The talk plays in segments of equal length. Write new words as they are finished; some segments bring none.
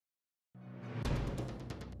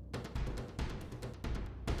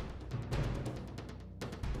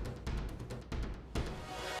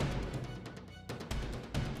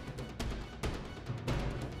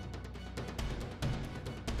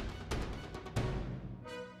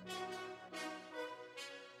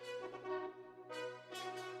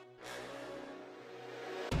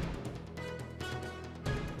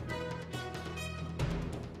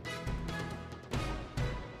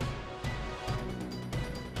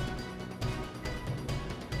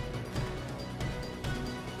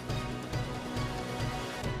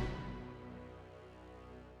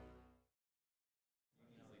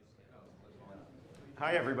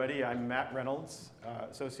Hi, everybody. I'm Matt Reynolds,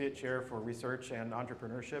 Associate Chair for Research and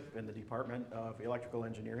Entrepreneurship in the Department of Electrical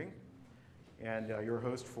Engineering, and your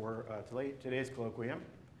host for today's colloquium.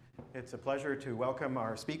 It's a pleasure to welcome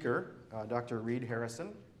our speaker, Dr. Reid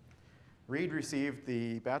Harrison. Reid received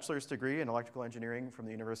the bachelor's degree in electrical engineering from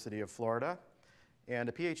the University of Florida and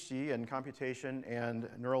a PhD in computation and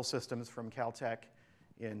neural systems from Caltech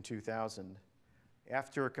in 2000.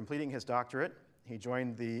 After completing his doctorate, he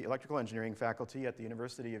joined the electrical engineering faculty at the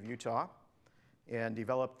University of Utah and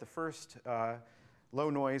developed the first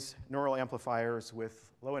low-noise neural amplifiers with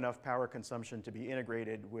low enough power consumption to be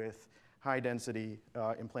integrated with high-density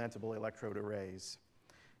implantable electrode arrays.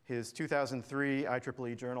 His 2003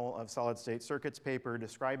 IEEE Journal of Solid-State Circuits paper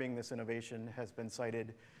describing this innovation has been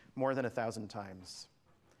cited more than 1,000 times.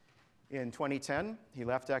 In 2010, he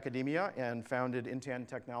left academia and founded Intan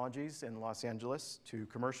Technologies in Los Angeles to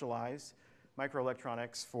commercialize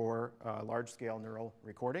microelectronics for large-scale neural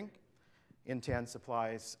recording. Intan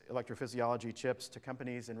supplies electrophysiology chips to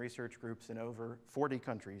companies and research groups in over 40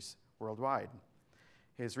 countries worldwide.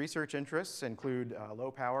 His research interests include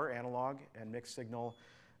low-power analog and mixed-signal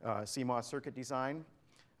CMOS circuit design,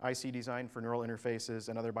 IC design for neural interfaces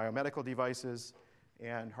and other biomedical devices,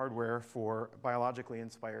 and hardware for biologically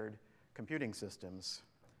inspired computing systems.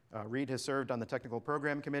 Reid has served on the technical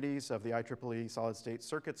program committees of the IEEE Solid-State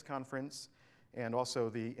Circuits Conference and also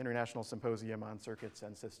the International Symposium on Circuits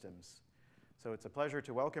and Systems. So it's a pleasure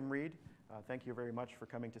to welcome Reid. Thank you very much for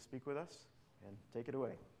coming to speak with us, and take it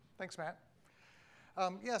away. Thanks, Matt.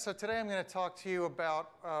 So today I'm going to talk to you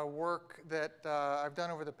about work that I've done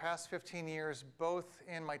over the past 15 years, both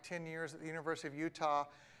in my 10 years at the University of Utah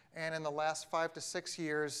and in the last 5 to 6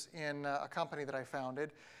 years in a company that I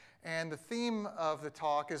founded. And the theme of the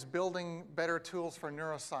talk is building better tools for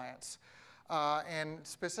neuroscience, and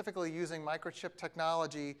specifically using microchip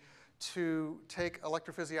technology to take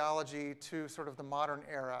electrophysiology to sort of the modern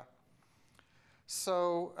era.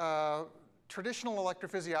 So traditional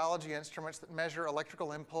electrophysiology instruments that measure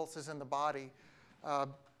electrical impulses in the body,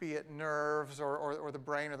 be it nerves or the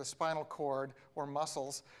brain or the spinal cord or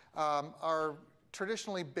muscles, are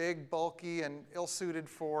traditionally big, bulky, and ill-suited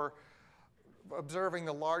for observing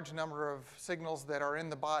the large number of signals that are in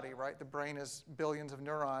the body, right? The brain is billions of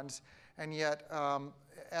neurons, and yet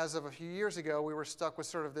as of a few years ago, we were stuck with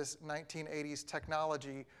sort of this 1980s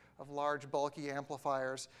technology of large, bulky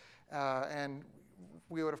amplifiers, and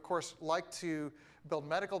we would, of course, like to build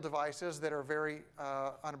medical devices that are very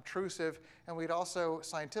unobtrusive, and we'd also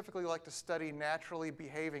scientifically like to study naturally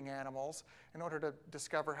behaving animals in order to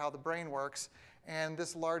discover how the brain works, and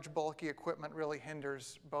this large, bulky equipment really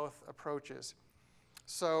hinders both approaches.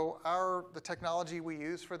 So the technology we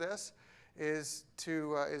use for this is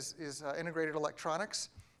integrated electronics,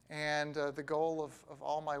 and the goal of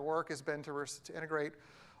all my work has been to integrate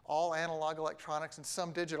all analog electronics and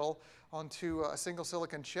some digital onto a single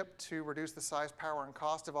silicon chip to reduce the size, power, and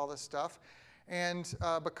cost of all this stuff. And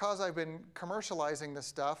because I've been commercializing this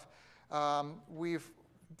stuff, we've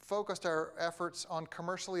focused our efforts on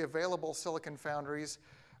commercially available silicon foundries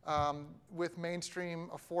with mainstream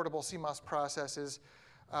affordable CMOS processes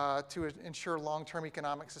to ensure long-term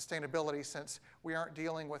economic sustainability, since we aren't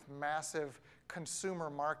dealing with massive consumer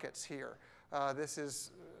markets here. This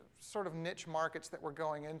is sort of niche markets that we're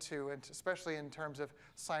going into, and especially in terms of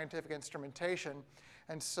scientific instrumentation.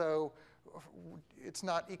 And so it's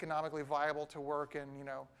not economically viable to work in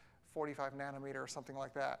 45 nanometer or something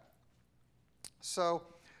like that. So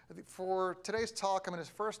for today's talk, I'm going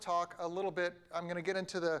to first talk a little bit, I'm going to get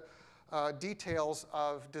into the details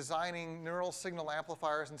of designing neural signal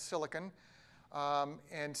amplifiers in silicon.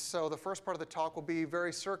 And so the first part of the talk will be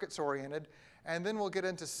very circuits oriented, and then we'll get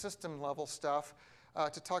into system level stuff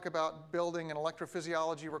to talk about building an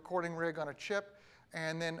electrophysiology recording rig on a chip,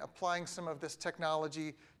 and then applying some of this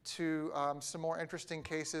technology to some more interesting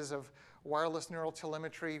cases of wireless neural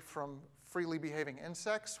telemetry from freely behaving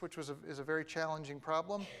insects, which is a very challenging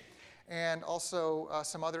problem, and also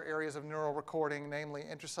some other areas of neural recording, namely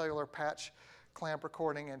intracellular patch clamp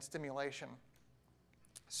recording and stimulation.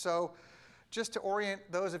 So just to orient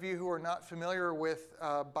those of you who are not familiar with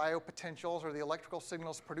biopotentials or the electrical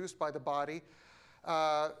signals produced by the body,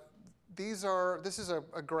 this is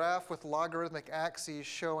a graph with logarithmic axes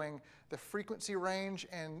showing the frequency range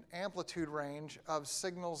and amplitude range of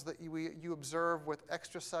signals that you observe with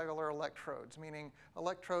extracellular electrodes, meaning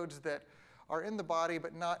electrodes that are in the body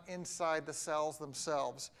but not inside the cells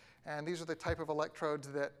themselves. And these are the type of electrodes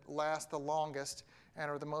that last the longest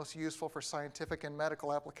and are the most useful for scientific and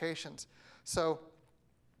medical applications. So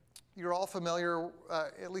you're all familiar,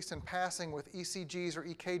 at least in passing, with ECGs or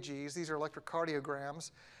EKGs. These are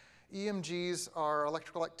electrocardiograms. EMGs are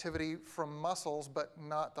electrical activity from muscles, but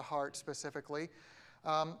not the heart specifically.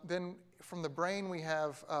 Then from the brain, we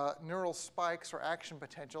have neural spikes or action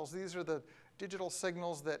potentials. These are the digital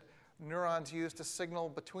signals that neurons use to signal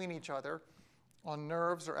between each other on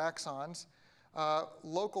nerves or axons.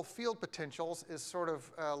 Local field potentials is sort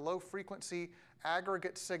of low-frequency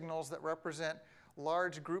aggregate signals that represent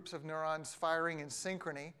large groups of neurons firing in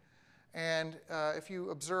synchrony. And if you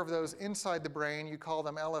observe those inside the brain, you call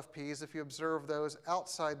them LFPs. If you observe those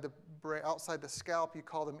outside the scalp, you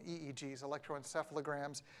call them EEGs,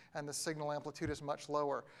 electroencephalograms, and the signal amplitude is much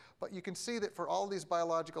lower. But you can see that for all these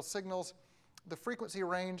biological signals, the frequency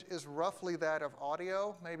range is roughly that of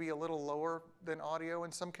audio, maybe a little lower than audio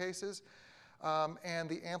in some cases. And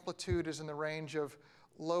the amplitude is in the range of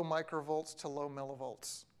low microvolts to low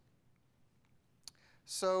millivolts.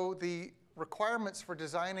 So the requirements for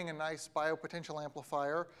designing a nice biopotential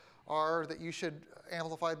amplifier are that you should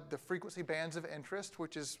amplify the frequency bands of interest,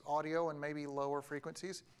 which is audio and maybe lower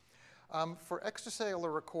frequencies. For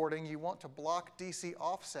extracellular recording, you want to block DC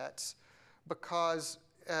offsets because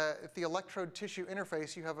at the electrode tissue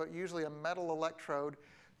interface, you have usually a metal electrode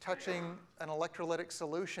touching an electrolytic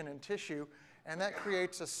solution in tissue, and that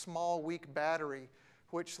creates a small, weak battery,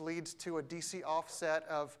 which leads to a DC offset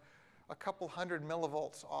of a couple hundred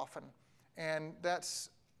millivolts often. And that's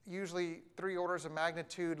usually 3 orders of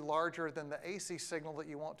magnitude larger than the AC signal that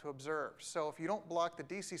you want to observe. So if you don't block the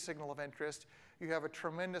DC signal of interest, you have a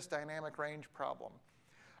tremendous dynamic range problem.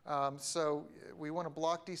 So we want to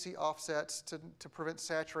block DC offsets to prevent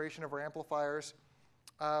saturation of our amplifiers.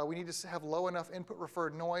 We need to have low enough input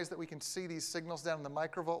referred noise that we can see these signals down in the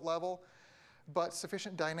microvolt level, but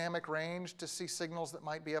sufficient dynamic range to see signals that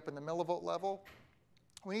might be up in the millivolt level.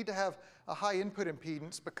 We need to have a high input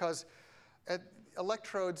impedance because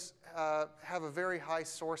electrodes have a very high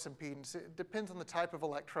source impedance. It depends on the type of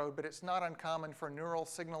electrode, but it's not uncommon for neural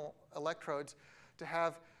signal electrodes to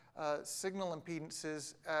have signal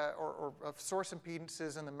impedances or source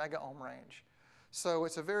impedances in the mega ohm range. So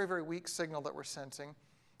it's a very, very weak signal that we're sensing.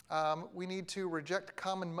 We need to reject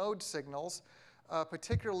common mode signals,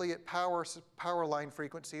 particularly at power line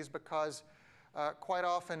frequencies, because quite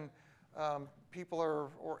often people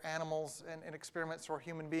or animals in experiments or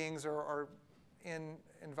human beings are in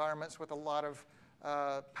environments with a lot of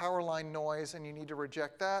power line noise, and you need to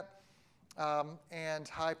reject that. And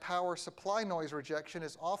high power supply noise rejection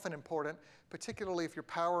is often important, particularly if you're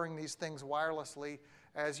powering these things wirelessly,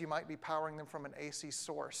 as you might be powering them from an AC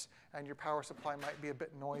source, and your power supply might be a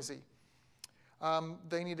bit noisy.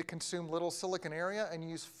 They need to consume little silicon area and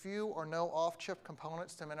use few or no off-chip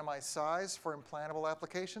components to minimize size for implantable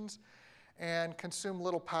applications, and consume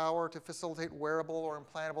little power to facilitate wearable or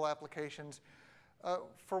implantable applications.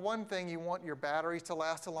 For one thing, you want your batteries to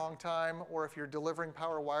last a long time, or if you're delivering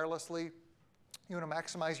power wirelessly, you want to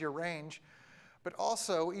maximize your range. But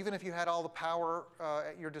also, even if you had all the power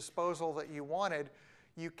at your disposal that you wanted,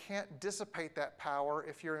 you can't dissipate that power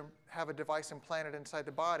if you have a device implanted inside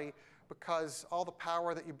the body, because all the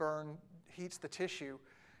power that you burn heats the tissue.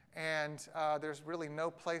 And there's really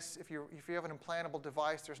no place, if you have an implantable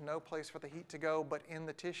device, there's no place for the heat to go but in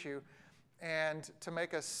the tissue. And to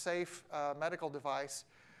make a safe medical device,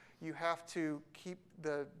 you have to keep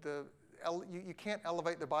you can't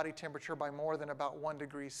elevate the body temperature by more than about 1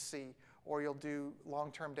 degree C, or you'll do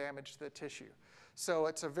long-term damage to the tissue. So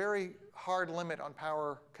it's a very hard limit on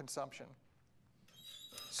power consumption.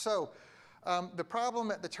 So the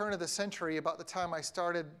problem at the turn of the century, about the time I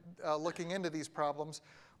started looking into these problems,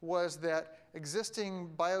 was that existing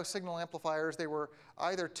biosignal amplifiers, they were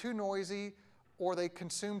either too noisy or they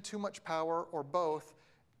consumed too much power, or both.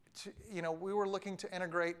 We were looking to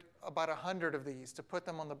integrate about 100 of these to put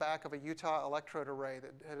them on the back of a Utah electrode array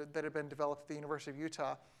that had been developed at the University of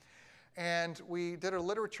Utah. And we did a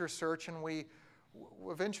literature search, and we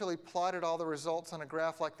eventually plotted all the results on a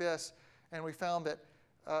graph like this, and we found that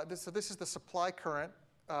this is the supply current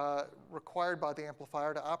required by the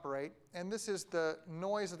amplifier to operate, and this is the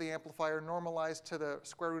noise of the amplifier normalized to the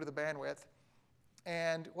square root of the bandwidth.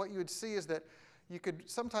 And what you would see is that you could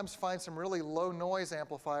sometimes find some really low noise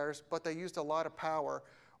amplifiers, but they used a lot of power,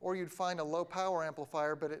 or you'd find a low power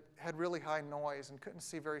amplifier, but it had really high noise and couldn't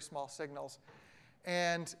see very small signals.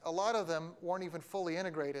 And a lot of them weren't even fully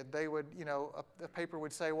integrated. They would, a paper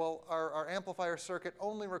would say, well, our amplifier circuit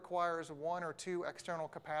only requires 1 or 2 external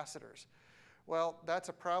capacitors. Well, that's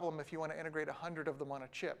a problem if you want to integrate 100 of them on a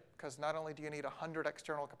chip, because not only do you need 100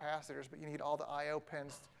 external capacitors, but you need all the I/O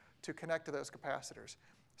pins to connect to those capacitors.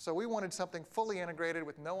 So we wanted something fully integrated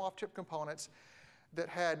with no off-chip components that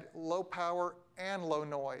had low power and low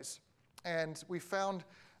noise. And we found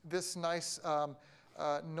this nice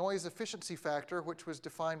noise efficiency factor, which was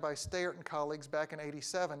defined by Steyert and colleagues back in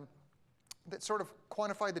 '87, that sort of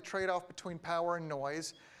quantified the trade-off between power and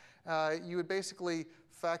noise. You would basically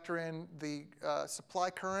factor in the supply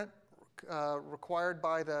current required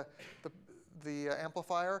by the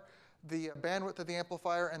amplifier, the bandwidth of the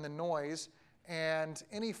amplifier, and the noise. And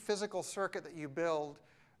any physical circuit that you build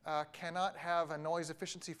cannot have a noise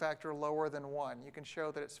efficiency factor lower than 1. You can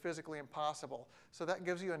show that it's physically impossible. So that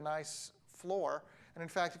gives you a nice floor. And in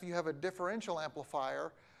fact, if you have a differential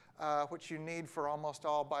amplifier, which you need for almost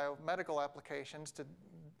all biomedical applications to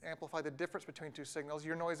amplify the difference between two signals,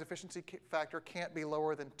 your noise efficiency factor can't be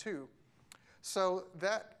lower than 2. So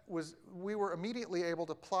we were immediately able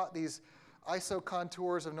to plot these ISO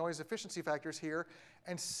contours of noise efficiency factors here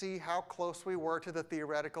and see how close we were to the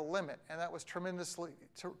theoretical limit. And that was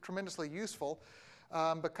tremendously useful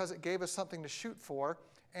because it gave us something to shoot for.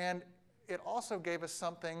 And it also gave us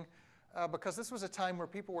something because this was a time where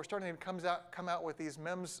people were starting to come out with these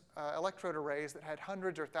MEMS electrode arrays that had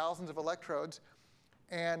hundreds or thousands of electrodes,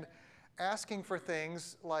 and asking for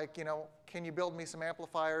things like, can you build me some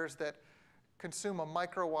amplifiers that consume a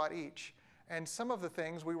microwatt each? And some of the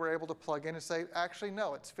things we were able to plug in and say, actually,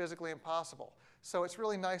 no, it's physically impossible. So it's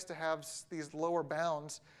really nice to have these lower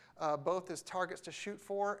bounds, both as targets to shoot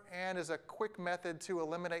for and as a quick method to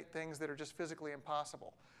eliminate things that are just physically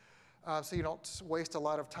impossible. So you don't waste a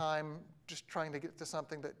lot of time just trying to get to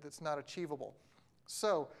something that's not achievable.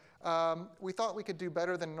 So we thought we could do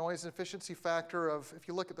better than noise efficiency factor of, if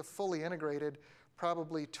you look at the fully integrated,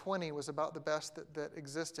 probably 20 was about the best that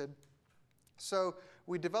existed. So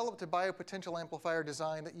we developed a biopotential amplifier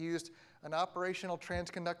design that used an operational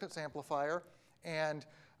transconductance amplifier. And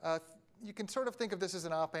you can sort of think of this as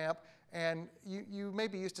an op-amp. And you may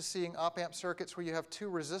be used to seeing op-amp circuits where you have two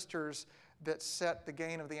resistors that set the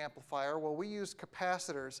gain of the amplifier. Well, we use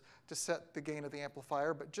capacitors to set the gain of the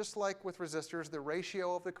amplifier. But just like with resistors, the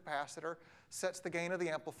ratio of the capacitor sets the gain of the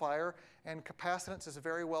amplifier. And capacitance is a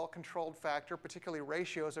very well-controlled factor, particularly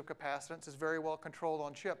ratios of capacitance is very well controlled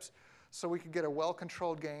on chips. So we could get a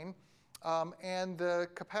well-controlled gain. And the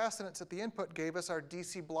capacitance at the input gave us our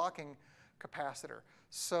DC blocking capacitor,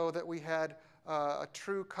 so that we had a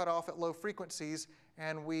true cutoff at low frequencies,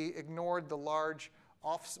 and we ignored the large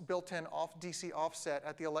built-in DC offset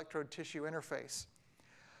at the electrode tissue interface.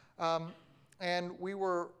 And we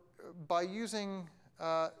were, by using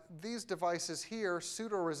these devices here,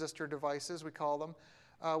 pseudo-resistor devices, we call them,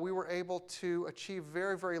 we were able to achieve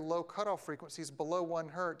very, very low cutoff frequencies, below 1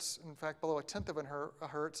 hertz, in fact, below 1/10 of a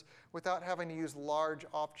hertz, without having to use large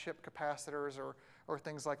off-chip capacitors or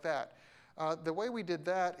things like that. The way we did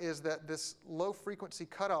that is that this low frequency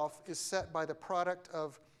cutoff is set by the product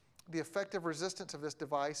of the effective resistance of this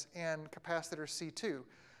device and capacitor C2.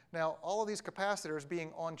 Now, all of these capacitors,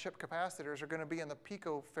 being on-chip capacitors, are going to be in the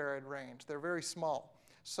picofarad range. They're very small.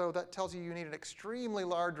 So that tells you need an extremely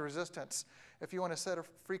large resistance if you want to set a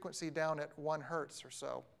frequency down at 1 hertz or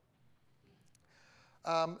so.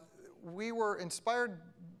 We were inspired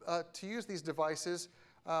to use these devices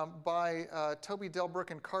by Toby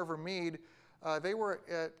Delbrook and Carver Mead. They were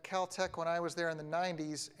at Caltech when I was there in the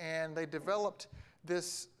 90s, and they developed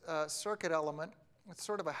this circuit element. It's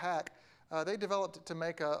sort of a hack. They developed it to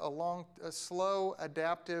make a slow,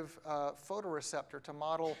 adaptive photoreceptor to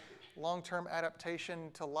model long-term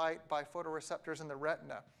adaptation to light by photoreceptors in the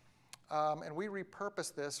retina. And we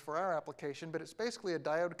repurposed this for our application, but it's basically a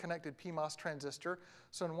diode-connected PMOS transistor.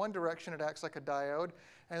 So in one direction, it acts like a diode.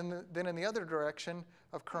 And then in the other direction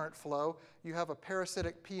of current flow, you have a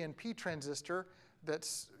parasitic PNP transistor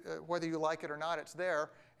that's, whether you like it or not, it's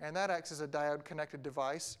there. And that acts as a diode-connected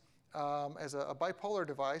device, as a bipolar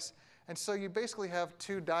device. And so you basically have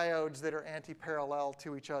two diodes that are anti-parallel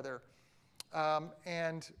to each other.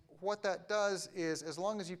 And what that does is, as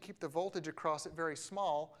long as you keep the voltage across it very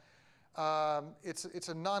small, it's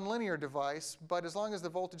a nonlinear device, but as long as the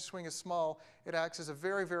voltage swing is small, it acts as a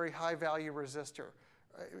very, very high-value resistor,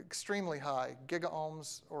 extremely high,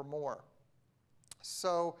 gigaohms or more.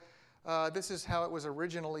 So this is how it was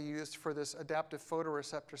originally used for this adaptive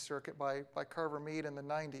photoreceptor circuit by Carver Mead in the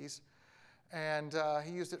 90s. And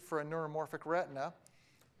he used it for a neuromorphic retina.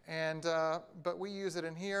 And, but we use it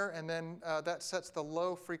in here, and then that sets the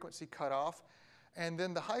low frequency cutoff. And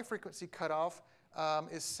then the high frequency cutoff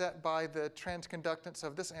is set by the transconductance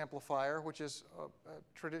of this amplifier, which is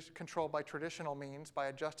controlled by traditional means by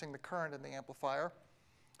adjusting the current in the amplifier.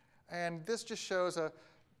 And this just shows a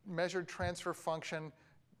measured transfer function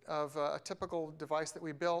of a typical device that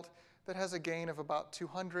we built that has a gain of about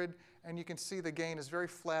 200. And you can see the gain is very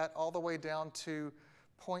flat all the way down to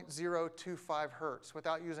 0.025 hertz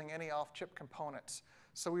without using any off-chip components.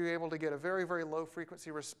 So we were able to get a very, very low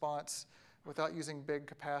frequency response without using big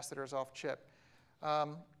capacitors off chip.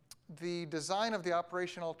 The design of the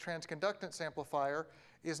operational transconductance amplifier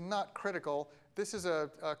is not critical. This is a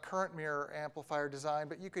current mirror amplifier design,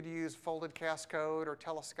 but you could use folded cascode or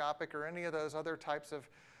telescopic or any of those other types of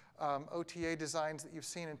OTA designs that you've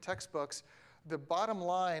seen in textbooks. The bottom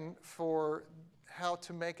line for how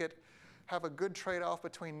to make it have a good trade-off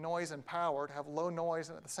between noise and power, to have low noise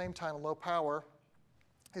and at the same time low power,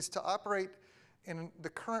 is to operate in a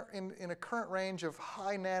current range of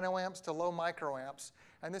high nanoamps to low microamps.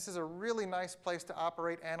 And this is a really nice place to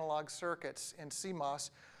operate analog circuits in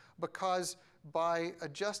CMOS, because by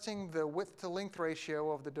adjusting the width to length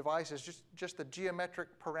ratio of the devices, just the geometric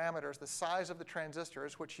parameters, the size of the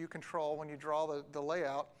transistors, which you control when you draw the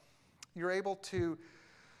layout, you're able to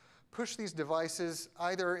push these devices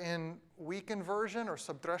either in weak inversion or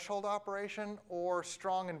subthreshold operation, or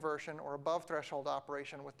strong inversion or above threshold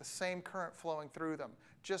operation with the same current flowing through them,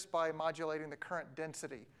 just by modulating the current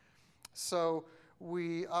density. So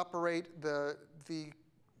we operate the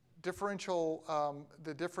differential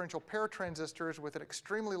pair transistors with an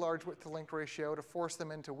extremely large width to length ratio to force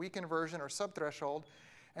them into weak inversion or subthreshold.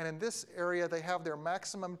 And in this area, they have their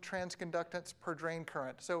maximum transconductance per drain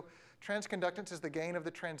current. So transconductance is the gain of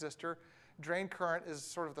the transistor. Drain current is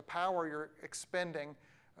sort of the power you're expending,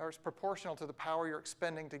 or it's proportional to the power you're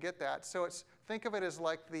expending to get that. So think of it as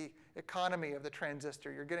like the economy of the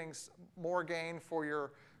transistor. You're getting more gain for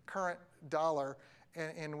your current dollar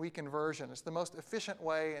in weak inversion. It's the most efficient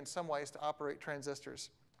way in some ways to operate transistors.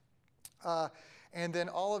 And then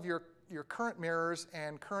all of your current mirrors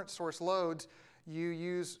and current source loads, you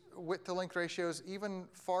use width to length ratios even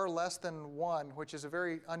far less than 1, which is a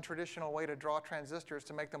very untraditional way to draw transistors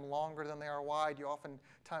to make them longer than they are wide. You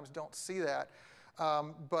oftentimes don't see that.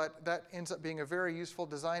 But that ends up being a very useful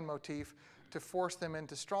design motif to force them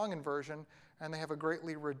into strong inversion, and they have a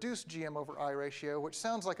greatly reduced GM over I ratio, which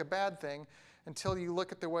sounds like a bad thing until you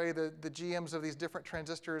look at the way the GMs of these different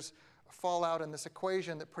transistors fall out in this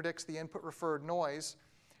equation that predicts the input referred noise.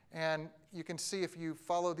 And you can see if you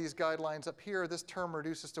follow these guidelines up here, this term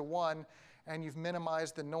reduces to 1, and you've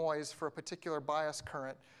minimized the noise for a particular bias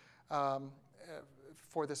current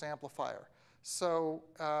for this amplifier. So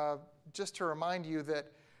just to remind you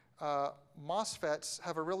that MOSFETs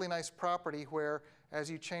have a really nice property where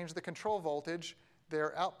as you change the control voltage,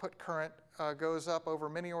 their output current goes up over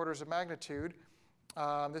many orders of magnitude.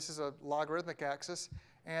 This is a logarithmic axis.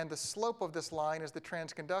 And the slope of this line is the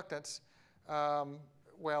transconductance.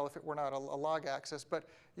 Well, if it were not a log axis. But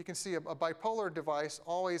you can see a bipolar device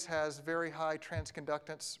always has very high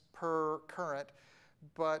transconductance per current.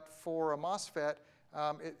 But for a MOSFET,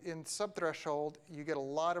 in subthreshold, you get a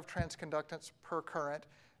lot of transconductance per current.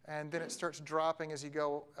 And then it starts dropping as you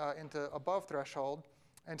go into above threshold.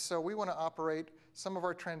 And so we want to operate some of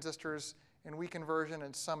our transistors in weak inversion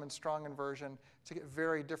and some in strong inversion to get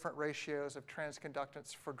very different ratios of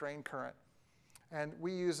transconductance for drain current. And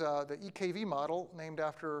we use the EKV model, named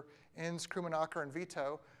after Inz, Krummenacher, and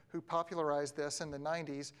Vito, who popularized this in the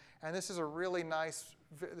 90s. And this is a really nice,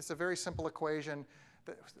 it's a very simple equation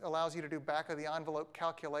that allows you to do back-of-the-envelope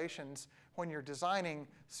calculations when you're designing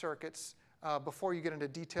circuits before you get into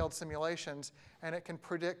detailed simulations. And it can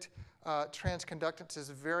predict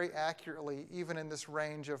transconductances very accurately, even in this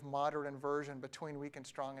range of moderate inversion between weak and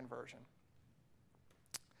strong inversion.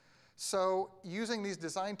 So using these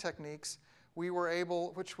design techniques, we were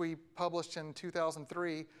able, which we published in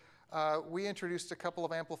 2003, we introduced a couple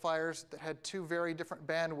of amplifiers that had two very different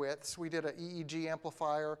bandwidths. We did an EEG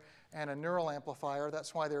amplifier and a neural amplifier.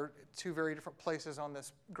 That's why they're two very different places on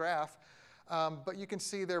this graph. But you can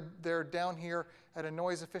see they're down here at a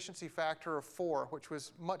noise efficiency factor of 4, which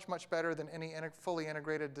was much, much better than any fully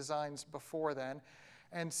integrated designs before then.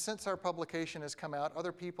 And since our publication has come out,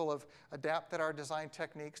 other people have adapted our design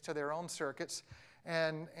techniques to their own circuits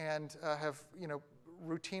and have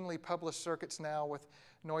routinely published circuits now with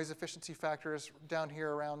noise efficiency factors down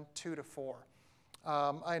here around 2 to 4.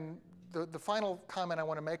 The final comment I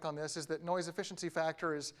want to make on this is that noise efficiency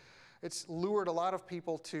factor it's lured a lot of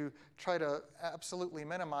people to try to absolutely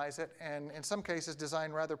minimize it, and in some cases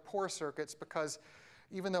design rather poor circuits, because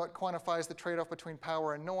even though it quantifies the trade-off between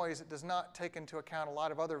power and noise, it does not take into account a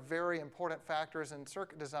lot of other very important factors in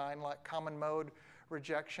circuit design, like common mode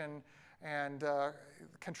rejection and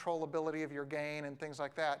controllability of your gain and things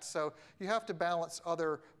like that. So you have to balance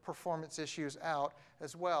other performance issues out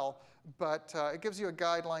as well. But it gives you a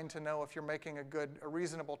guideline to know if you're making a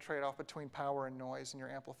reasonable trade-off between power and noise in your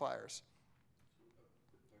amplifiers.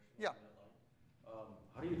 Yeah.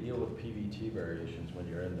 How do you deal with PVT variations when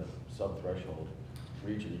you're in the sub-threshold?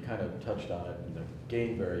 region. You kind of touched on it in the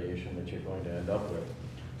gain variation that you're going to end up with.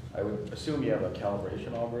 I would assume you have a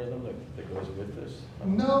calibration algorithm that goes with this?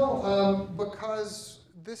 No, because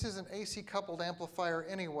this is an AC coupled amplifier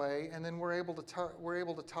anyway, and then we're able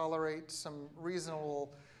to tolerate some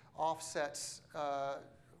reasonable offsets.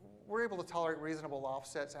 We're able to tolerate reasonable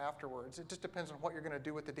offsets afterwards. It just depends on what you're going to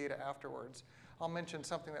do with the data afterwards. I'll mention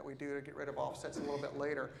something that we do to get rid of offsets a little bit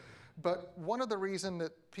later. But one of the reasons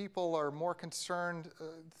that people are more concerned,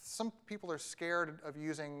 some people are scared of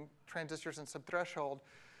using transistors in subthreshold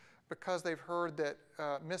because they've heard that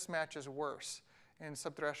mismatch is worse in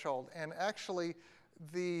subthreshold. And actually,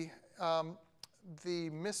 the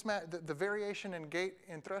variation in gate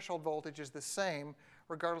and threshold voltage is the same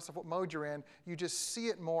regardless of what mode you're in. You just see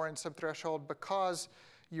it more in subthreshold because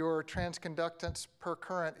your transconductance per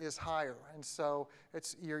current is higher. And so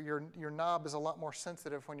your knob is a lot more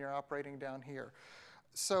sensitive when you're operating down here.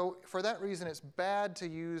 So for that reason, it's bad to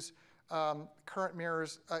use current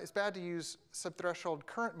mirrors. It's bad to use subthreshold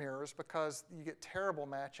current mirrors because you get terrible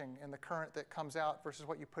matching in the current that comes out versus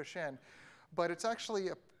what you push in. But it's actually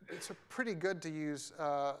it's pretty good to use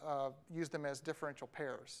them as differential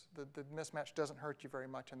pairs. The mismatch doesn't hurt you very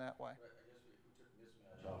much in that way. I guess if we took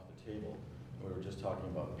mismatch off the table, we were just talking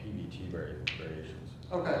about PVT variations.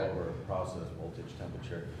 Okay. Over process voltage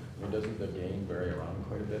temperature. I mean, doesn't the gain vary around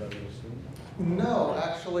quite a bit, I would assume? No,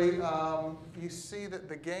 actually, you see that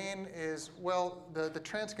the gain is, well, the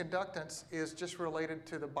transconductance is just related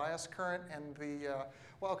to the bias current and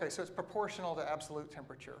well, okay, so it's proportional to absolute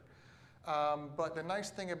temperature. But the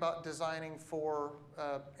nice thing about designing for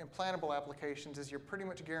implantable applications is you're pretty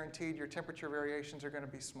much guaranteed your temperature variations are going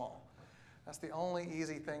to be small. That's the only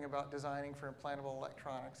easy thing about designing for implantable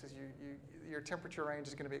electronics is your temperature range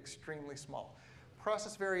is going to be extremely small.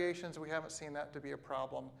 Process variations, we haven't seen that to be a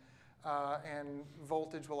problem. And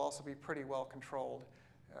voltage will also be pretty well controlled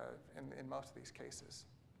in most of these cases.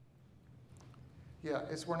 Yeah,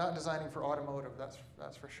 we're not designing for automotive,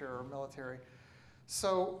 that's for sure, or military.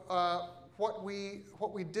 So what we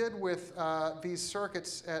did with these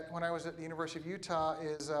circuits when I was at the University of Utah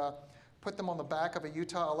is put them on the back of a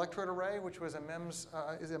Utah electrode array, which was a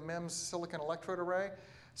MEMS silicon electrode array.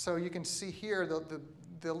 So you can see here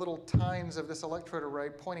the little tines of this electrode array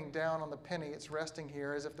pointing down on the penny. It's resting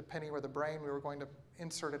here as if the penny were the brain we were going to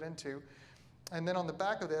insert it into. And then on the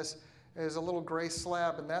back of this is a little gray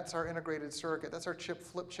slab, and that's our integrated circuit. That's our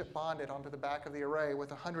flip chip bonded onto the back of the array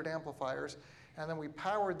with 100 amplifiers. And then we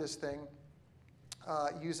powered this thing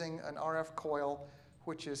using an RF coil,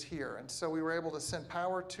 which is here. And so we were able to send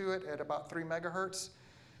power to it at about 3 megahertz,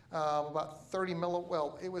 about 30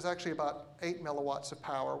 well, it was actually about 8 milliwatts of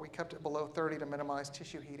power. We kept it below 30 to minimize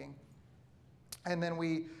tissue heating. And then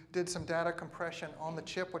we did some data compression on the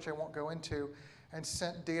chip, which I won't go into, and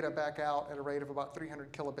sent data back out at a rate of about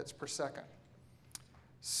 300 kilobits per second.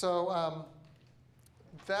 So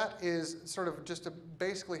that is sort of just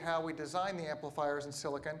basically how we design the amplifiers in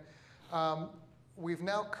silicon. We've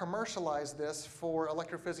now commercialized this for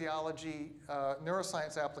electrophysiology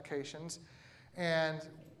neuroscience applications. And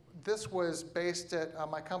this was based at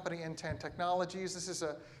my company, Intan Technologies. This is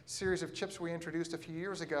a series of chips we introduced a few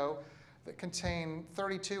years ago that contain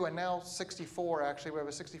 32 and now 64, actually. We have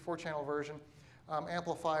a 64-channel version,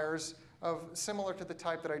 amplifiers similar to the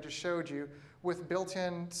type that I just showed you, with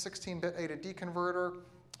built-in 16-bit A to D converter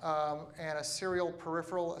and a serial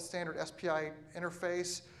peripheral, a standard SPI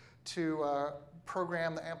interface to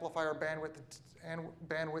program the amplifier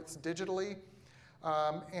bandwidths digitally.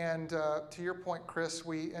 To your point, Chris,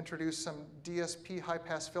 we introduced some DSP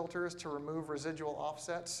high-pass filters to remove residual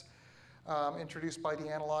offsets introduced by the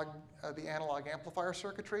analog amplifier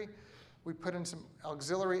circuitry. We put in some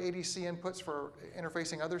auxiliary ADC inputs for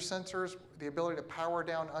interfacing other sensors, the ability to power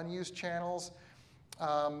down unused channels,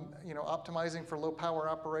 optimizing for low power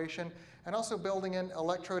operation, and also building in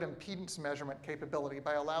electrode impedance measurement capability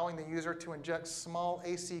by allowing the user to inject small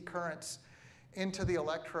AC currents into the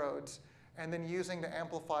electrodes and then using the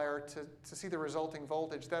amplifier to see the resulting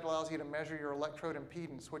voltage. That allows you to measure your electrode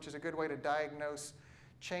impedance, which is a good way to diagnose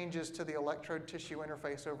changes to the electrode tissue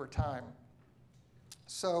interface over time.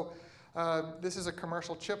 So this is a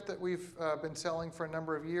commercial chip that we've been selling for a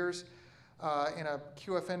number of years in a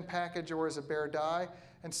QFN package or as a bare die.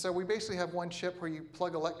 And so we basically have one chip where you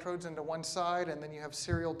plug electrodes into one side, and then you have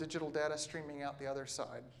serial digital data streaming out the other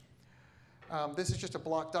side. This is just a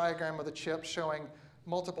block diagram of the chip showing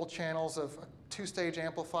multiple channels of two-stage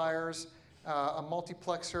amplifiers, a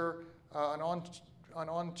multiplexer, an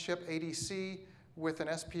on-chip ADC with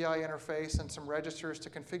an SPI interface and some registers to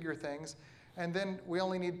configure things. And then we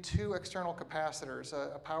only need 2 external capacitors,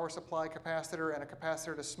 a power supply capacitor and a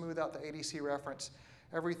capacitor to smooth out the ADC reference.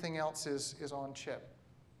 Everything else is on chip.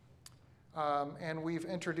 And we've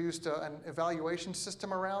introduced an evaluation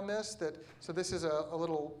system around this. So this is a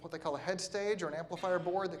little, what they call a head stage or an amplifier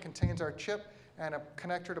board that contains our chip and a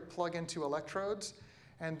connector to plug into electrodes,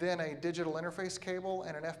 and then a digital interface cable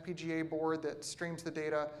and an FPGA board that streams the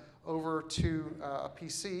data over to a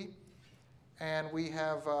PC. And we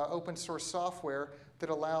have open source software that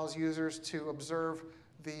allows users to observe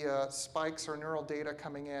the spikes or neural data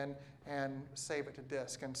coming in and save it to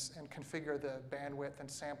disk and configure the bandwidth and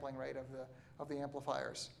sampling rate of the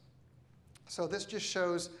amplifiers. So this just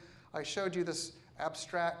shows, I showed you this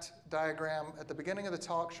abstract diagram at the beginning of the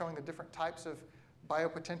talk showing the different types of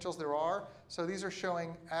biopotentials there are. So these are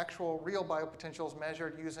showing actual real biopotentials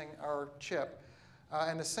measured using our chip.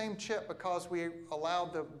 And the same chip, because we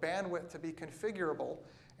allowed the bandwidth to be configurable,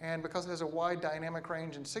 and because it has a wide dynamic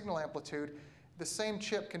range and signal amplitude, the same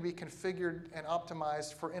chip can be configured and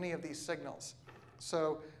optimized for any of these signals.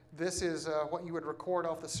 So this is what you would record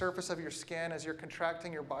off the surface of your skin as you're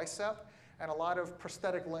contracting your bicep. And a lot of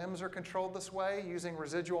prosthetic limbs are controlled this way, using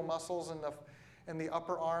residual muscles in the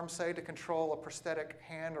upper arm, say, to control a prosthetic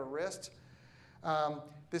hand or wrist.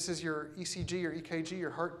 This is your ECG or EKG, your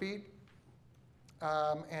heartbeat.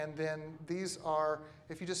 And then these are,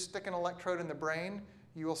 if you just stick an electrode in the brain,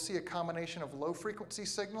 you will see a combination of low-frequency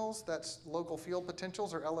signals, that's local field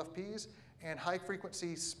potentials or LFPs, and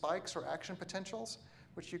high-frequency spikes or action potentials,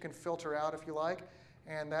 which you can filter out if you like.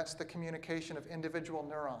 And that's the communication of individual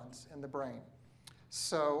neurons in the brain.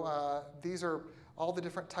 So these are all the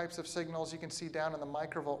different types of signals you can see down in the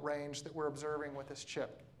microvolt range that we're observing with this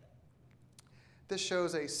chip. This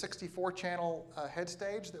shows a 64-channel head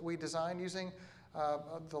stage that we designed using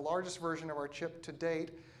the largest version of our chip to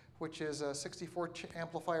date, which is a 64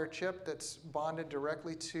 amplifier chip that's bonded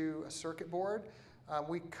directly to a circuit board.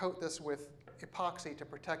 We coat this with epoxy to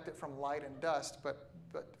protect it from light and dust, but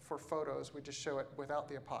for photos, we just show it without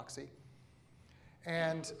the epoxy.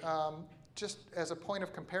 And just as a point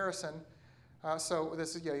of comparison, so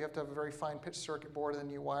this is, you have to have a very fine pitch circuit board, and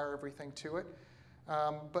then you wire everything to it.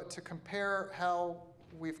 But to compare how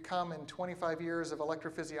we've come in 25 years of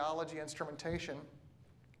electrophysiology instrumentation,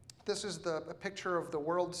 this is a picture of the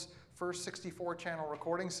world's first 64-channel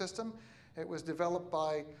recording system. It was developed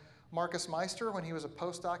by Marcus Meister when he was a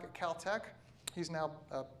postdoc at Caltech. He's now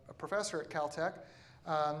a professor at Caltech.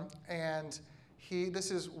 And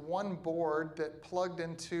this is one board that plugged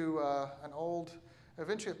into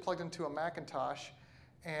eventually it plugged into a Macintosh.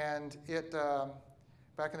 And it,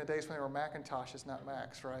 back in the days when they were Macintoshes, not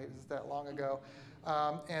Macs, right? It was that long ago.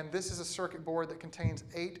 And this is a circuit board that contains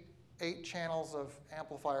eight channels of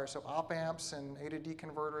amplifiers, so op amps and A to D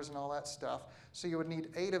converters and all that stuff. So you would need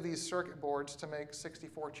 8 of these circuit boards to make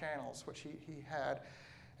 64 channels, which he had.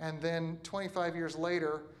 And then 25 years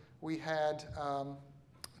later, we had,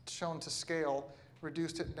 shown to scale,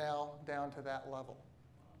 reduced it now down to that level.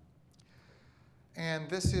 And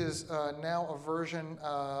this is now a version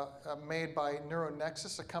made by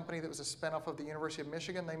NeuroNexus, a company that was a spinoff of the University of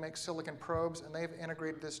Michigan. They make silicon probes, and they've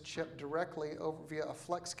integrated this chip directly via a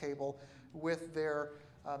flex cable with their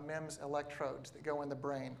MEMS electrodes that go in the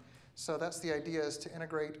brain. So that's the idea, is to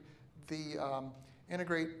integrate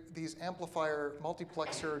these amplifier,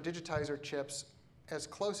 multiplexer, digitizer chips as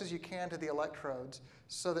close as you can to the electrodes,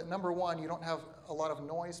 so that number one, you don't have a lot of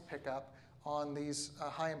noise pickup on these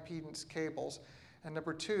high impedance cables. And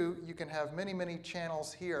number two, you can have many, many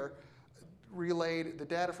channels here relayed, the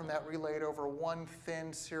data from that relayed over one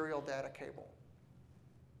thin serial data cable.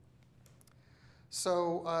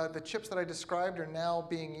 So the chips that I described are now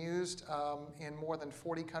being used in more than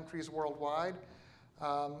 40 countries worldwide.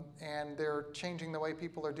 And they're changing the way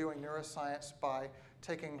people are doing neuroscience by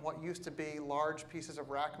taking what used to be large pieces of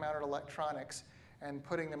rack-mounted electronics and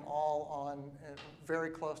putting them all on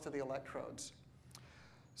very close to the electrodes.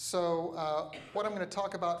 So what I'm going to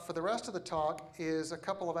talk about for the rest of the talk is a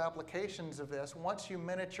couple of applications of this. Once you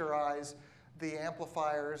miniaturize the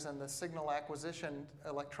amplifiers and the signal acquisition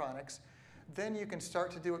electronics, then you can start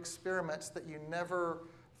to do experiments that you never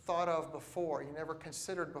thought of before, you never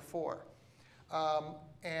considered before.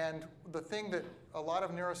 And the thing that a lot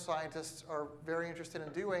of neuroscientists are very interested in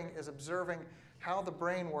doing is observing how the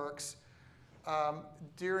brain works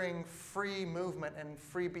during free movement and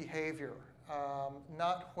free behavior.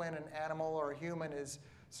 Not when an animal or a human is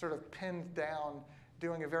sort of pinned down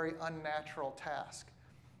doing a very unnatural task.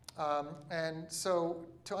 And so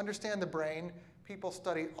to understand the brain, people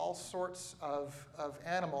study all sorts of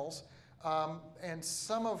animals. And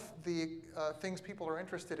some of the things people are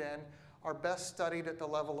interested in are best studied at the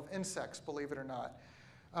level of insects, believe it or not.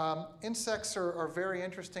 Insects are very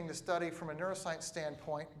interesting to study from a neuroscience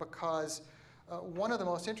standpoint because one of the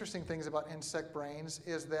most interesting things about insect brains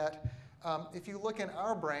is that if you look in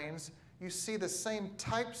our brains, you see the same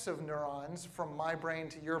types of neurons from my brain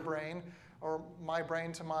to your brain, or my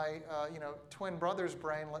brain to my twin brother's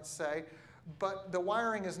brain, let's say, but the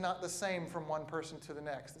wiring is not the same from one person to the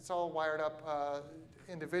next. It's all wired up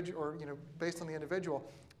individual, or based on the individual.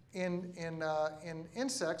 In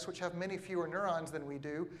insects, which have many fewer neurons than we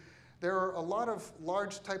do, there are a lot of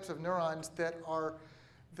large types of neurons that are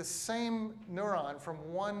the same neuron from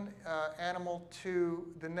one animal to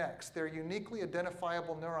the next. They're uniquely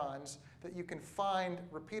identifiable neurons that you can find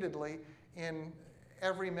repeatedly in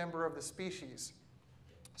every member of the species.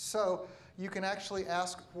 So you can actually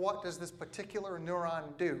ask, what does this particular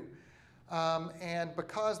neuron do? And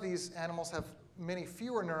because these animals have many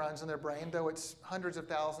fewer neurons in their brain, though it's hundreds of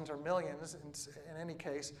thousands or millions in any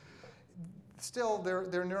case, still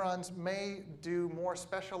their neurons may do more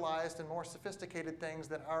specialized and more sophisticated things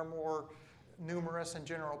than our more numerous and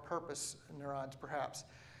general purpose neurons, perhaps.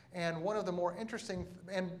 And one of the more interesting,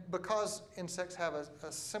 and because insects have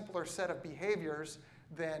a simpler set of behaviors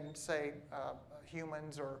than, say,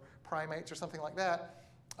 humans or primates or something like that,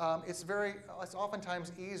 it's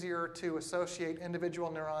oftentimes easier to associate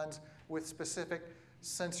individual neurons with specific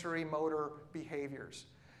sensory motor behaviors.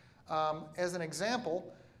 As an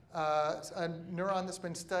example, a neuron that's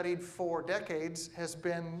been studied for decades has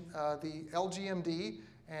been the LGMD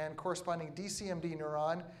and corresponding DCMD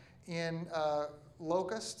neuron in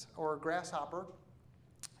locust or grasshopper.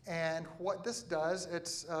 And what this does,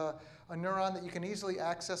 it's a neuron that you can easily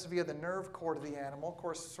access via the nerve cord of the animal. Of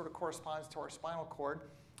course, sort of corresponds to our spinal cord.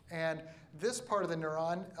 And this part of the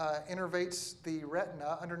neuron innervates the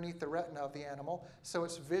retina, underneath the retina of the animal, so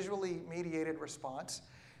it's visually mediated response.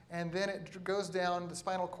 And then it goes down the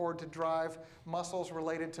spinal cord to drive muscles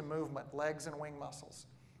related to movement, legs and wing muscles.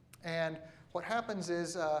 And what happens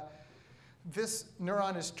is this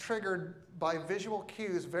neuron is triggered by visual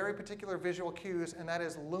cues, very particular visual cues, and that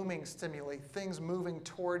is looming stimuli, things moving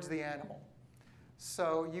towards the animal.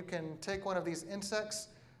 So you can take one of these insects,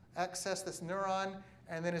 access this neuron,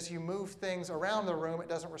 and then as you move things around the room, it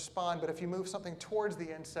doesn't respond. But if you move something towards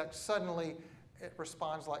the insect, suddenly it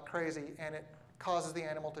responds like crazy, and it causes the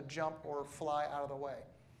animal to jump or fly out of the way.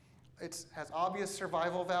 It has obvious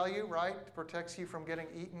survival value, right? It protects you from getting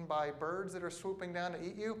eaten by birds that are swooping down to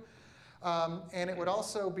eat you. And it would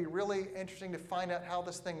also be really interesting to find out how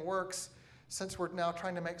this thing works, since we're now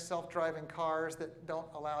trying to make self-driving cars that don't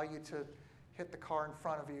allow you to hit the car in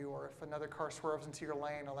front of you, or if another car swerves into your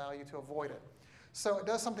lane, allow you to avoid it. So it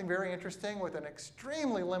does something very interesting with an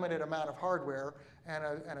extremely limited amount of hardware and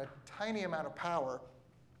a tiny amount of power.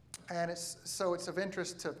 And so it's of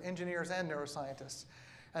interest to engineers and neuroscientists.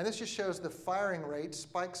 And this just shows the firing rate,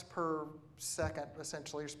 spikes per second,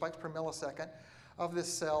 essentially, or spikes per millisecond, of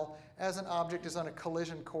this cell as an object is on a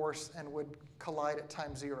collision course and would collide at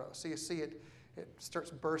time 0. So you see it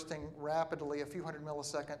starts bursting rapidly, a few hundred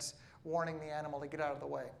milliseconds, warning the animal to get out of the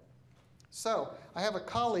way. So I have a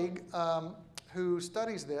colleague who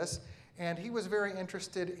studies this, and he was very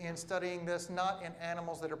interested in studying this not in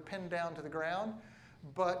animals that are pinned down to the ground,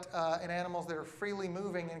 but in animals that are freely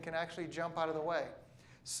moving and can actually jump out of the way.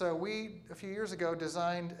 So we, a few years ago,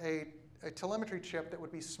 designed a telemetry chip that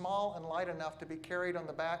would be small and light enough to be carried on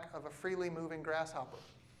the back of a freely moving grasshopper.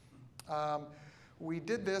 We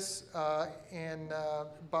did this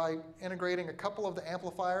by integrating a couple of the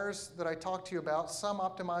amplifiers that I talked to you about, some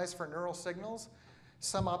optimized for neural signals,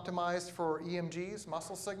 some optimized for EMGs,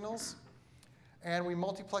 muscle signals. And we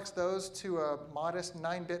multiplexed those to a modest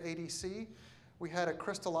 9-bit ADC. We had a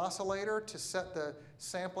crystal oscillator to set the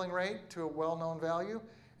sampling rate to a well-known value.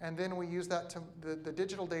 And then we used that the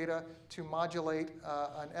digital data to modulate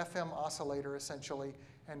an FM oscillator, essentially,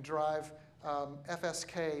 and drive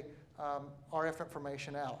FSK RF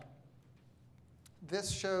information out. This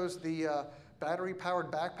shows the battery-powered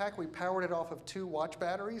backpack. We powered it off of 2 watch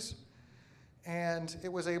batteries. And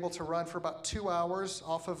it was able to run for about 2 hours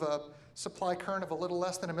off of a supply current of a little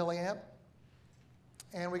less than a milliamp.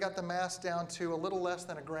 And we got the mass down to a little less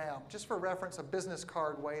than a gram. Just for reference, a business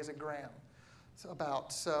card weighs a gram.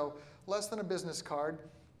 So less than a business card.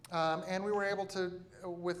 And we were able to,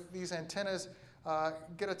 with these antennas,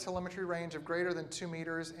 get a telemetry range of greater than 2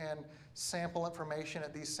 meters and sample information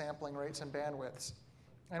at these sampling rates and bandwidths.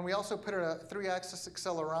 And we also put a 3-axis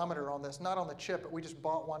accelerometer on this, not on the chip, but we just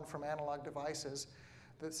bought one from Analog Devices,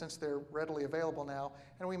 since they're readily available now.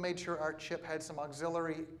 And we made sure our chip had some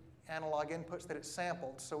auxiliary analog inputs that it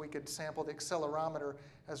sampled, so we could sample the accelerometer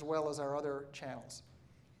as well as our other channels.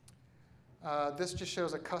 This just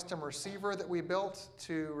shows a custom receiver that we built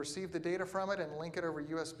to receive the data from it and link it over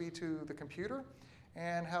USB to the computer.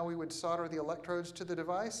 and how we would solder the electrodes to the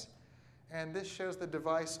device. And this shows the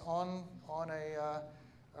device on one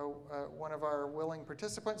of our willing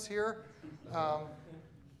participants here.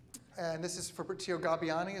 And this is Fabrizio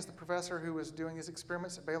Gabbiani, is the professor who was doing his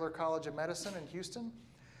experiments at Baylor College of Medicine in Houston.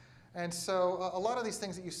 And so a lot of these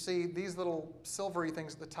things that you see, these little silvery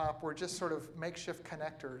things at the top, were just sort of makeshift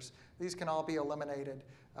connectors. These can all be eliminated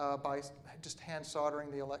by just hand soldering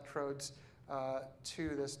the electrodes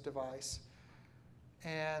to this device.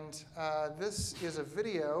 And this is a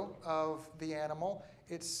video of the animal.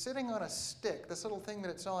 It's sitting on a stick. This little thing that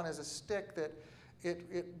it's on is a stick that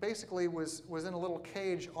it basically was in a little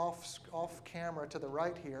cage off camera to the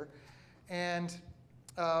right here. And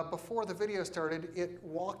before the video started, it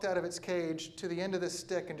walked out of its cage to the end of this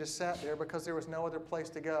stick and just sat there because there was no other place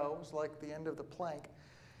to go. It was like the end of the plank.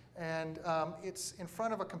 And it's in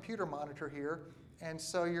front of a computer monitor here. And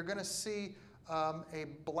so you're going to see a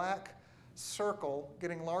black circle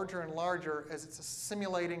getting larger and larger as it's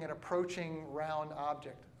simulating an approaching round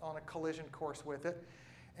object on a collision course with it.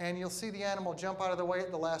 And you'll see the animal jump out of the way at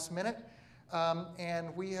the last minute.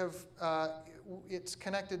 And we have, it's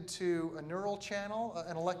connected to a neural channel,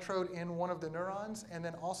 an electrode in one of the neurons, and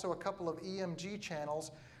then also a couple of EMG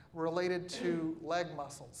channels related to leg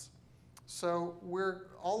muscles. So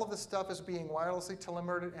all of this stuff is being wirelessly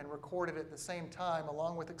telemetered and recorded at the same time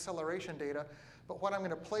along with acceleration data. But what I'm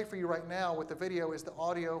going to play for you right now with the video is the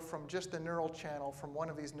audio from just the neural channel from one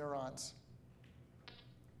of these neurons.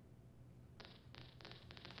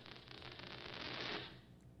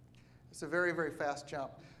 It's a very, very fast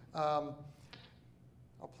jump. I'll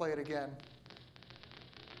play it again.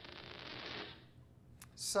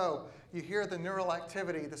 So you hear the neural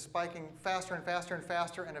activity, the spiking faster and faster and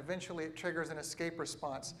faster, and eventually it triggers an escape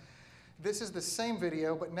response. This is the same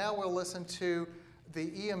video, but now we'll listen to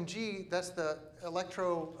the EMG. That's the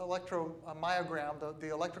electromyogram, the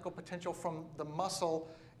electrical potential from the muscle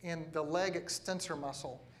in the leg extensor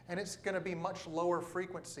muscle. And it's going to be much lower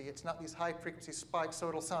frequency. It's not these high frequency spikes, so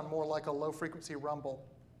it'll sound more like a low frequency rumble.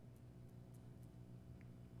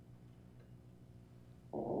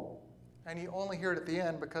 And you only hear it at the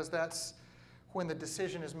end because that's when the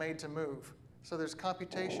decision is made to move. So there's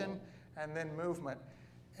computation and then movement.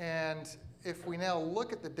 And if we now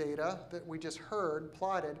look at the data that we just heard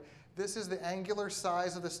plotted, this is the angular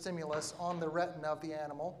size of the stimulus on the retina of the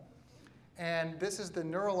animal. And this is the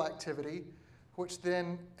neural activity, which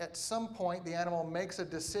then at some point the animal makes a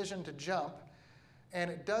decision to jump. And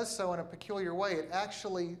it does so in a peculiar way. It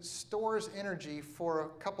actually stores energy for a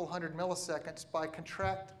couple hundred milliseconds by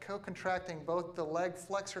co-contracting both the leg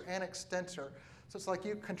flexor and extensor. So it's like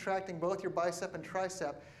you contracting both your bicep and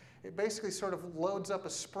tricep. It basically sort of loads up a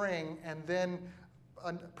spring, and then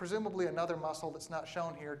presumably another muscle that's not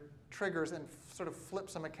shown here triggers and sort of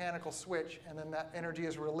flips a mechanical switch, and then that energy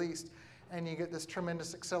is released, and you get this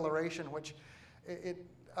tremendous acceleration, which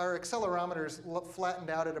our accelerometers flattened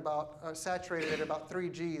out at about, saturated at about 3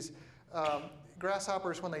 Gs.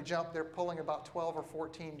 Grasshoppers, when they jump, they're pulling about 12 or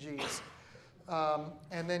 14 Gs.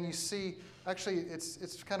 And then you see, actually,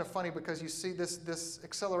 it's kind of funny because you see this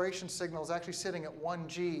acceleration signal is actually sitting at 1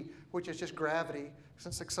 G, which is just gravity,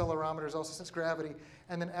 since accelerometers also sense gravity.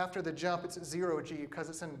 And then after the jump, it's at 0 G because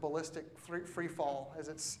it's in ballistic free fall as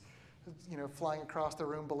it's flying across the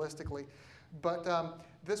room ballistically. But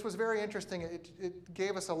this was very interesting. It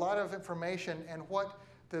gave us a lot of information, and what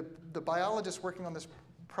the biologists working on this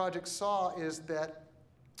project saw is that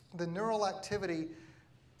the neural activity,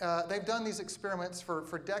 they've done these experiments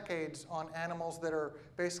for decades on animals that are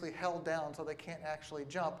basically held down so they can't actually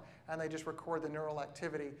jump, and they just record the neural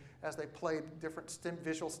activity as they play different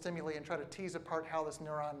visual stimuli and try to tease apart how this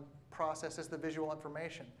neuron processes the visual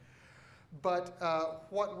information. But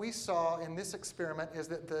what we saw in this experiment is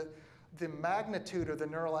that the magnitude of the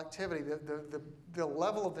neural activity, the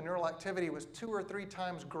level of the neural activity was 2 or 3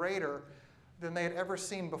 times greater than they had ever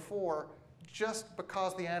seen before, just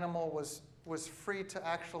because the animal was free to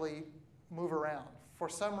actually move around. For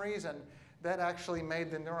some reason, that actually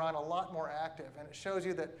made the neuron a lot more active. And it shows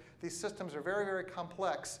you that these systems are very, very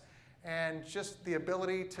complex. And just the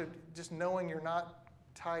ability to, just knowing you're not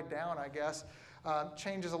tied down, I guess,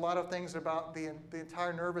 changes a lot of things about the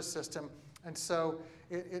entire nervous system. And so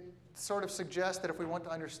it sort of suggests that if we want to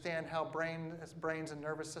understand how brains and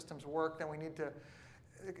nervous systems work, then we need to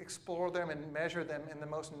explore them and measure them in the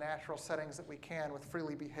most natural settings that we can with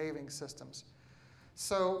freely behaving systems.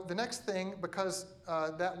 So the next thing, because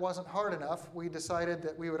that wasn't hard enough, we decided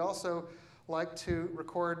that we would also like to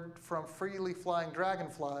record from freely flying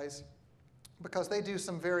dragonflies, because they do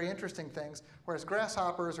some very interesting things, whereas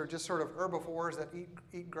grasshoppers are just sort of herbivores that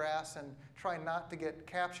eat grass and try not to get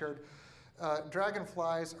captured.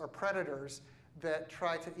 dragonflies are predators that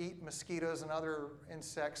try to eat mosquitoes and other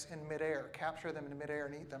insects in midair, capture them in midair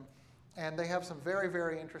and eat them. And they have some very,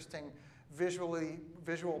 very interesting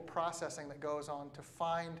visual processing that goes on to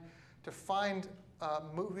find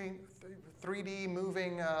 3D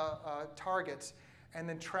moving targets and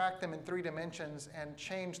then track them in 3 dimensions and